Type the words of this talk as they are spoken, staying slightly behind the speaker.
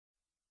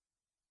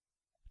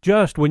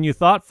Just when you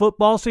thought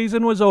football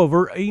season was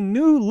over, a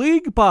new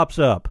league pops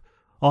up.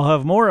 I'll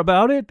have more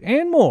about it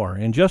and more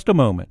in just a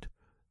moment.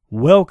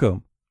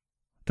 Welcome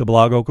to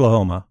Blog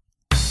Oklahoma.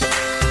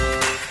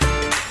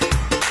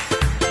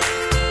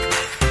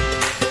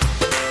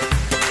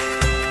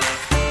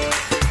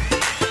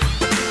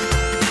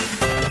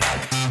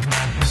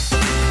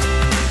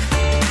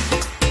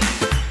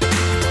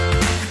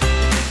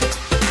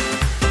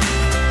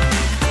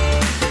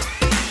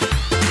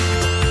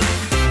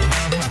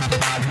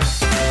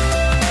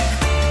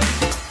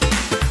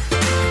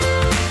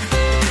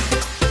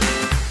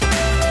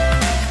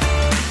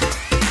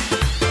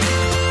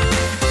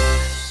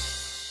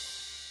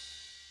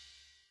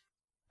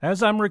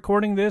 As I'm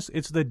recording this,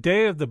 it's the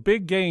day of the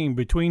big game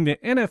between the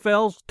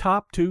NFL's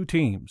top two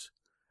teams.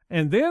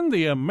 And then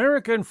the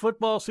American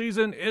football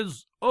season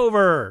is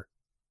over.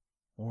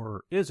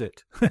 Or is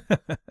it?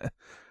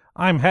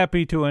 I'm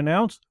happy to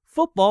announce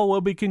football will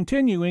be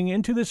continuing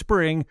into the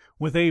spring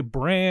with a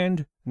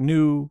brand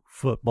new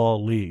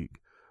football league.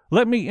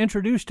 Let me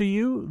introduce to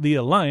you the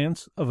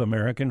Alliance of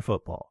American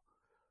Football.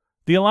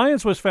 The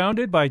Alliance was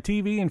founded by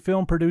TV and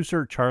film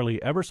producer Charlie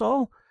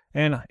Ebersol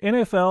and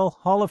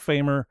NFL Hall of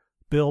Famer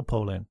Bill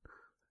Polin.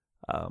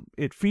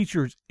 It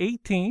features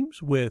 8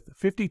 teams with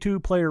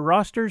 52-player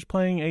rosters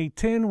playing a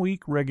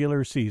 10-week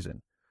regular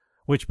season,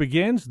 which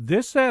begins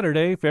this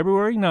Saturday,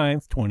 February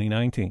 9th,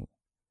 2019.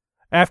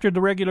 After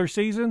the regular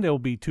season, there will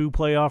be 2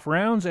 playoff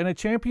rounds and a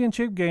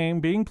championship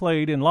game being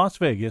played in Las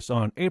Vegas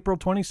on April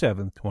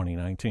 27th,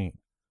 2019.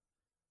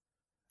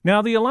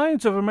 Now, the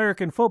Alliance of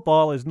American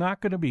Football is not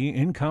going to be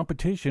in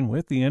competition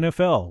with the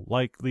NFL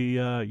like the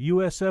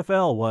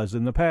USFL was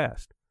in the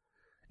past.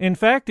 In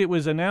fact, it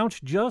was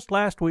announced just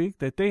last week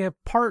that they have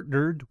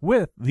partnered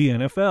with the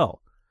NFL.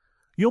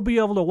 You'll be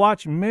able to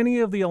watch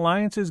many of the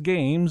Alliance's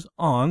games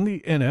on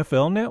the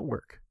NFL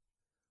Network.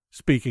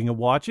 Speaking of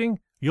watching,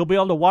 you'll be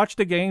able to watch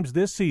the games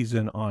this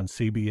season on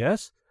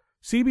CBS,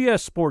 CBS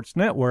Sports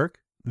Network,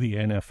 the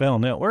NFL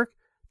Network,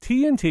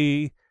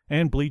 TNT,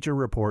 and Bleacher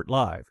Report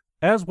Live,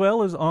 as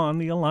well as on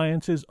the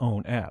Alliance's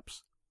own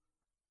apps.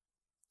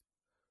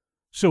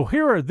 So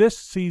here are this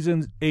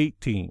season's 8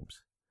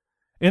 teams.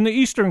 In the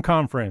Eastern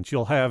Conference,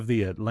 you'll have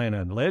the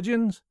Atlanta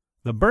Legends,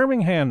 the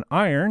Birmingham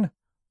Iron,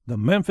 the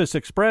Memphis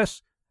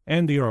Express,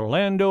 and the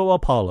Orlando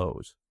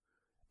Apollos.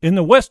 In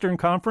the Western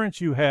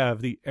Conference, you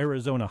have the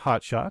Arizona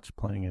Hotshots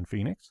playing in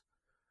Phoenix,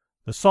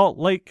 the Salt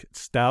Lake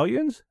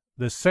Stallions,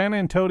 the San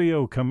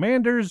Antonio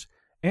Commanders,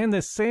 and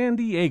the San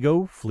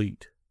Diego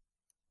Fleet.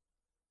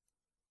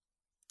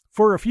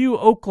 For a few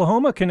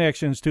Oklahoma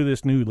connections to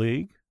this new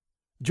league,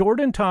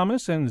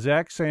 Thomas and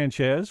Zack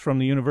Sanchez from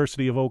the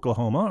University of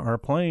Oklahoma are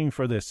playing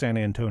for the San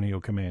Antonio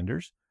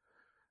Commanders.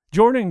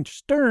 Jordan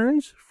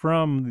Stearns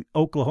from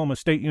Oklahoma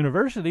State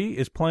University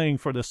is playing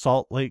for the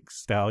Salt Lake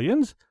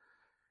Stallions.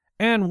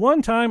 And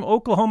one-time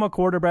Oklahoma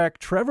quarterback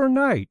Trevor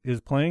Knight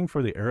is playing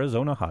for the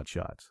Arizona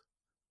Hotshots.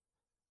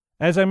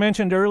 As I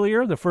mentioned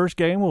earlier, the first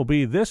game will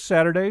be this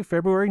Saturday,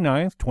 February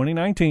 9th,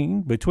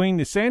 2019, between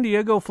the San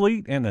Diego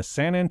Fleet and the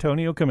San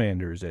Antonio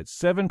Commanders at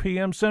 7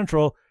 p.m.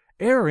 Central,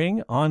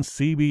 airing on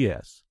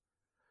CBS.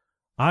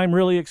 I'm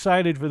really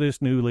excited for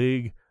this new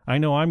league. I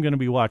know I'm going to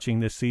be watching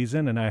this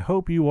season, and I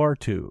hope you are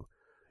too.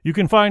 You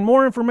can find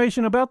more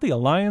information about the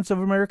Alliance of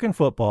American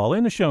Football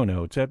in the show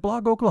notes at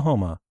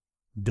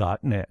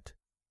blogoklahoma.net.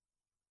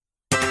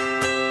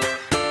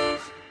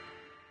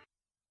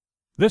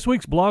 This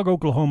week's Blog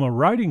Oklahoma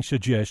writing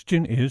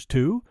suggestion is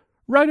to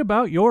write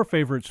about your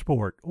favorite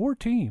sport or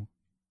team.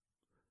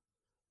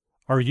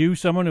 Are you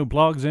someone who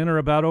blogs in or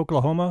about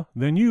Oklahoma?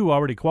 Then you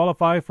already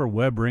qualify for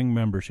WebRing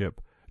membership.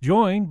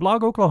 Join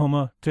Blog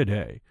Oklahoma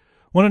today.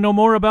 Want to know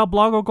more about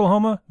Blog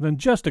Oklahoma? Then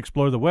just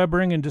explore the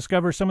WebRing and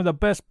discover some of the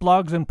best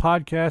blogs and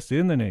podcasts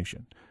in the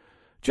nation.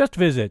 Just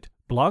visit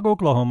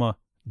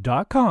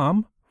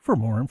blogoklahoma.com for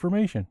more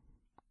information.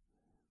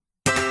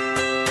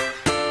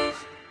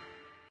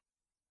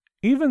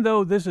 Even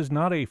though this is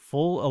not a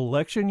full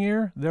election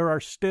year, there are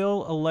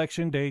still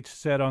election dates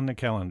set on the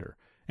calendar.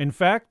 In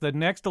fact, the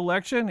next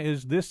election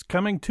is this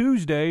coming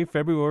Tuesday,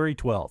 February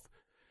 12th.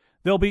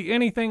 There'll be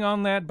anything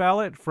on that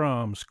ballot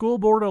from school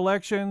board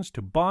elections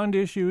to bond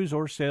issues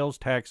or sales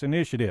tax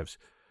initiatives.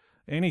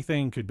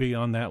 Anything could be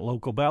on that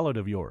local ballot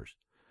of yours.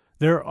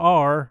 There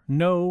are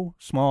no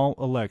small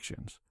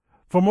elections.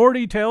 For more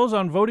details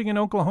on voting in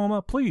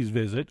Oklahoma, please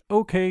visit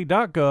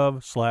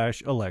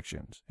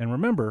ok.gov/elections. And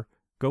remember,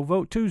 go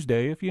vote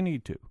Tuesday if you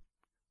need to.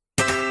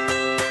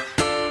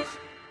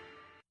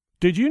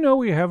 Did you know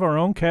we have our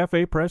own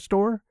Cafe Press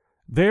store?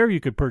 There you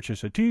could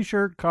purchase a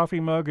t-shirt, coffee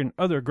mug, and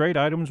other great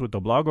items with the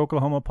Blog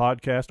Oklahoma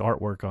podcast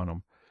artwork on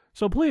them.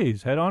 So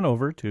please head on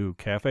over to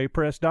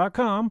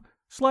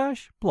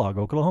cafepress.com/Blog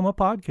Oklahoma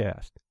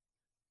podcast.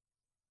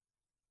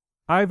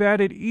 I've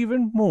added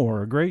even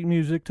more great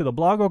music to the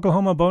Blog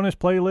Oklahoma bonus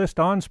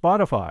playlist on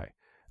Spotify.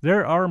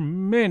 There are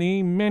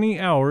many, many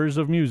hours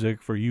of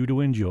music for you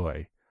to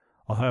enjoy.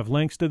 I'll have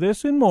links to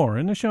this and more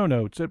in the show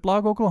notes at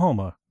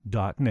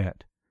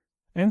blogoklahoma.net.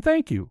 And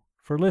thank you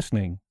for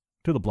listening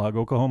to the Blog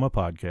Oklahoma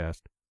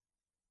podcast.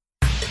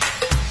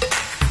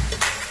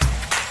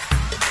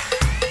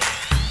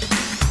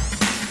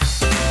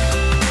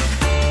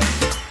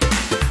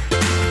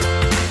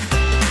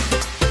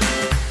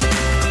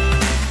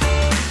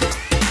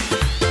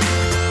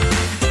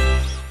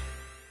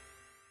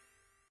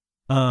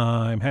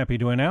 I'm happy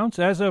to announce,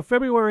 as of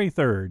February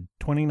 3rd,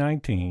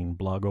 2019,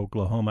 Blog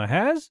Oklahoma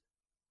has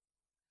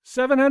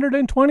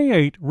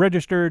 728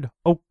 registered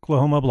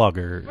Oklahoma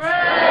bloggers.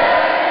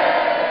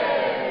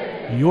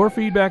 Your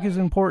feedback is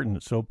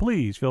important, so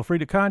please feel free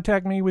to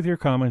contact me with your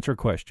comments or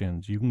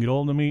questions. You can get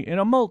hold of me in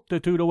a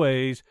multitude of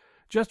ways.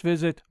 Just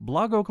visit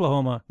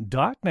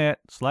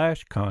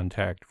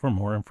blogoklahoma.net/contact for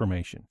more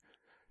information.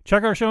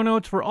 Check our show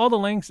notes for all the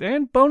links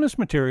and bonus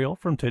material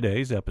from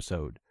today's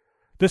episode.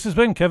 This has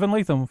been Kevin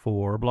Latham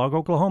for Blog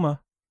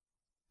Oklahoma.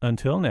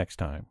 Until next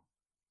time.